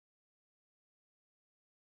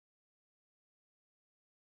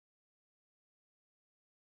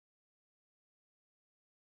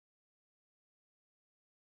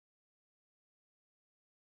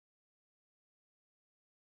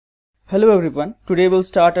Hello everyone, today we'll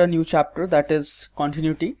start a new chapter, that is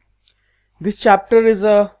continuity. This chapter is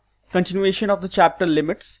a continuation of the chapter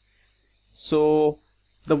limits. So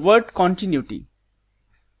the word continuity,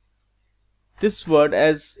 this word,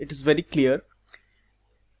 as it is very clear,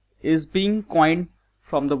 is being coined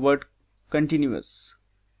from the word continuous,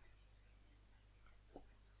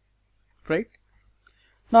 right?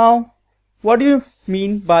 Now what do you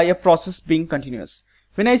mean by a process being continuous?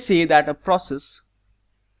 When I say that a process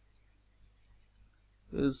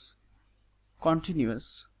is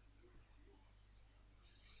continuous,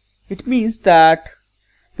 it means that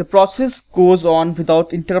the process goes on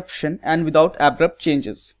without interruption and without abrupt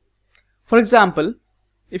changes. For example,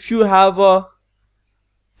 if you have a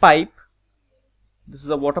pipe, this is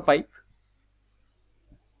a water pipe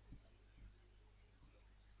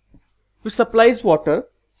which supplies water.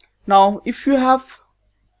 Now if you have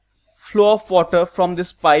flow of water from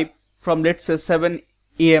this pipe from, let's say, 7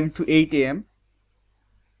 AM to 8 AM,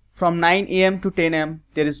 from 9 AM to 10 AM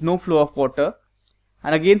there is no flow of water,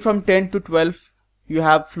 and again from 10 to 12 you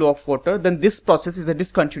have flow of water, then this process is a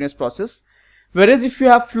discontinuous process. Whereas if you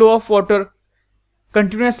have flow of water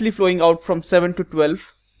continuously flowing out from 7 to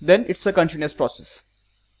 12, then it's a continuous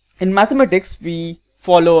process. In mathematics we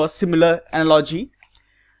follow a similar analogy.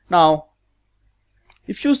 Now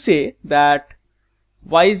if you say that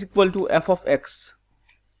y is equal to f of x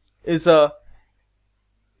is a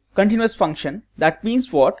continuous function, that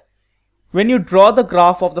means what? When you draw the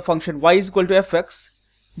graph of the function y is equal to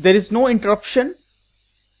fx, there is no interruption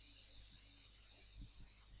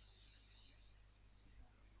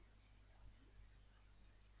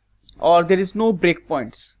or there is no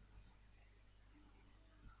breakpoints.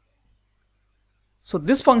 So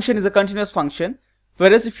this function is a continuous function.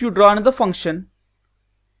 Whereas if you draw another function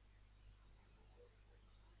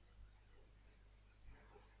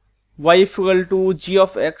y equal to g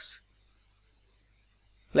of x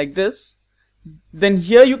like this, then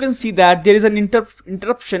here you can see that there is an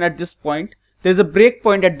interruption at this point, there is a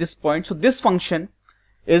breakpoint at this point. So this function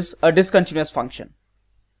is a discontinuous function.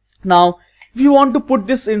 Now if you want to put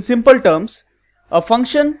this in simple terms, a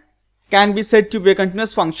function can be said to be a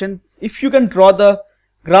continuous function if you can draw the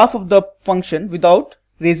graph of the function without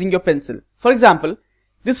raising your pencil. For example,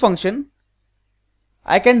 this function,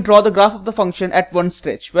 I can draw the graph of the function at one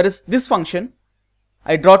stretch, whereas this function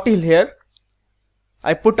I draw till here,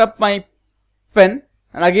 I put up my pen,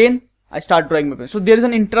 and again I start drawing my pen. So there is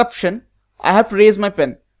an interruption, I have to raise my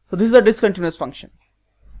pen. So this is a discontinuous function.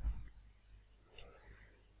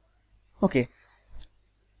 Okay.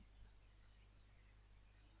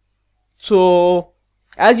 So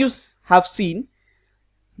as you have seen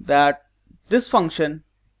that this function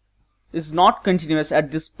is not continuous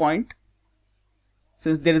at this point,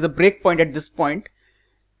 since there is a breakpoint at this point.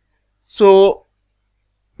 So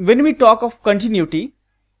when we talk of continuity,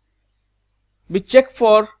 we check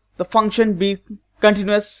for the function being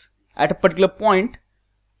continuous at a particular point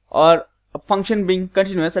or a function being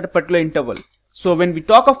continuous at a particular interval. So when we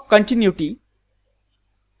talk of continuity,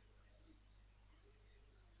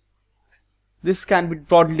 this can be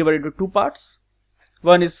broadly divided into two parts.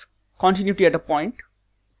 One is continuity at a point,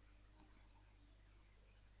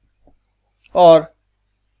 or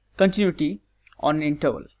continuity on an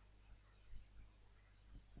interval.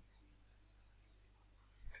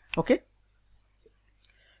 Okay.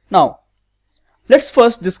 Now let's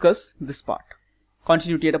first discuss this part,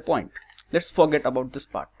 continuity at a point. Let's forget about this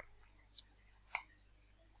part.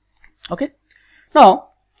 Okay. Now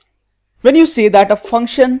when you say that a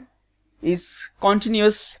function is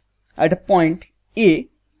continuous at a point A,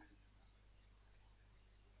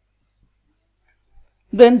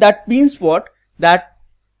 then that means what? That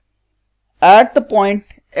at the point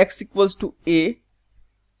x equals to A,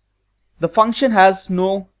 the function has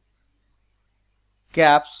no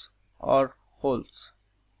gaps or holes.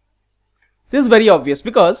 This is very obvious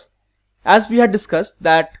because as we had discussed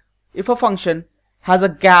that if a function has a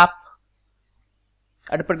gap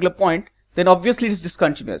at a particular point, then obviously it is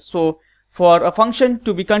discontinuous. So for a function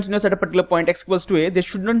to be continuous at a particular point x equals to A, there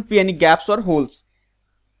shouldn't be any gaps or holes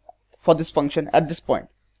for this function at this point.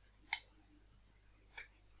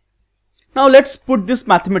 Now let's put this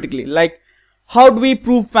mathematically, like how do we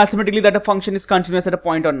prove mathematically that a function is continuous at a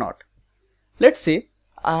point or not? Let's say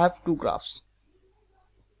I have two graphs.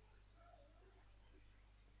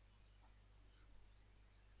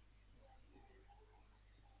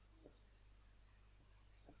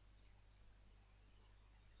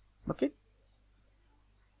 Okay.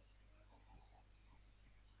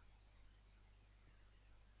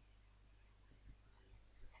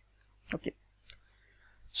 Okay.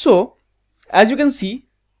 So as you can see,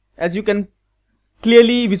 as you can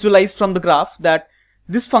clearly visualize from the graph that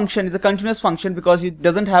this function is a continuous function because it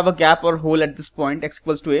doesn't have a gap or hole at this point x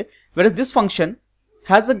equals to a, whereas this function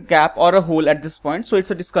has a gap or a hole at this point, so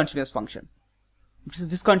it's a discontinuous function, which is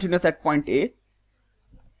discontinuous at point A,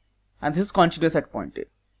 and this is continuous at point A.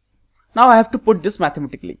 Now I have to put this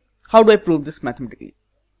mathematically. How do I prove this mathematically?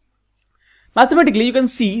 Mathematically, you can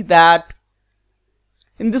see that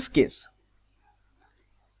in this case,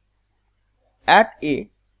 at A,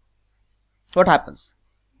 what happens?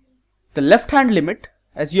 The left hand limit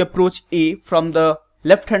as you approach A from the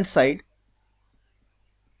left hand side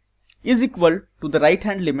is equal to the right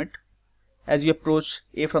hand limit as you approach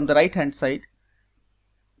A from the right hand side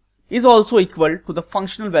is also equal to the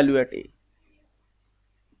functional value at A.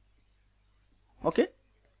 Okay,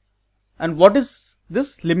 and what is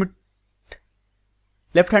this limit?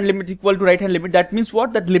 Left hand limit is equal to right hand limit. That means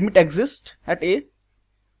what? That limit exists at A.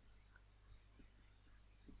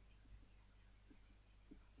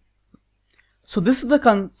 So this is the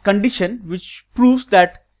condition which proves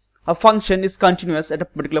that a function is continuous at a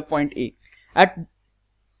particular point A.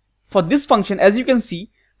 For this function, as you can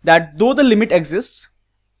see, that though the limit exists,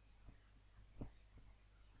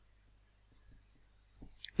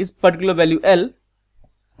 is particular value L,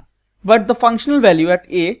 but the functional value at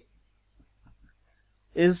A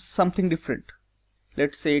is something different.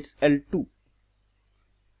 Let's say it's L2.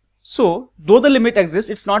 So though the limit exists,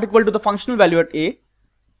 it's not equal to the functional value at A.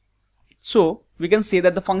 So we can say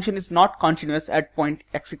that the function is not continuous at point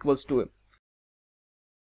x equals to A.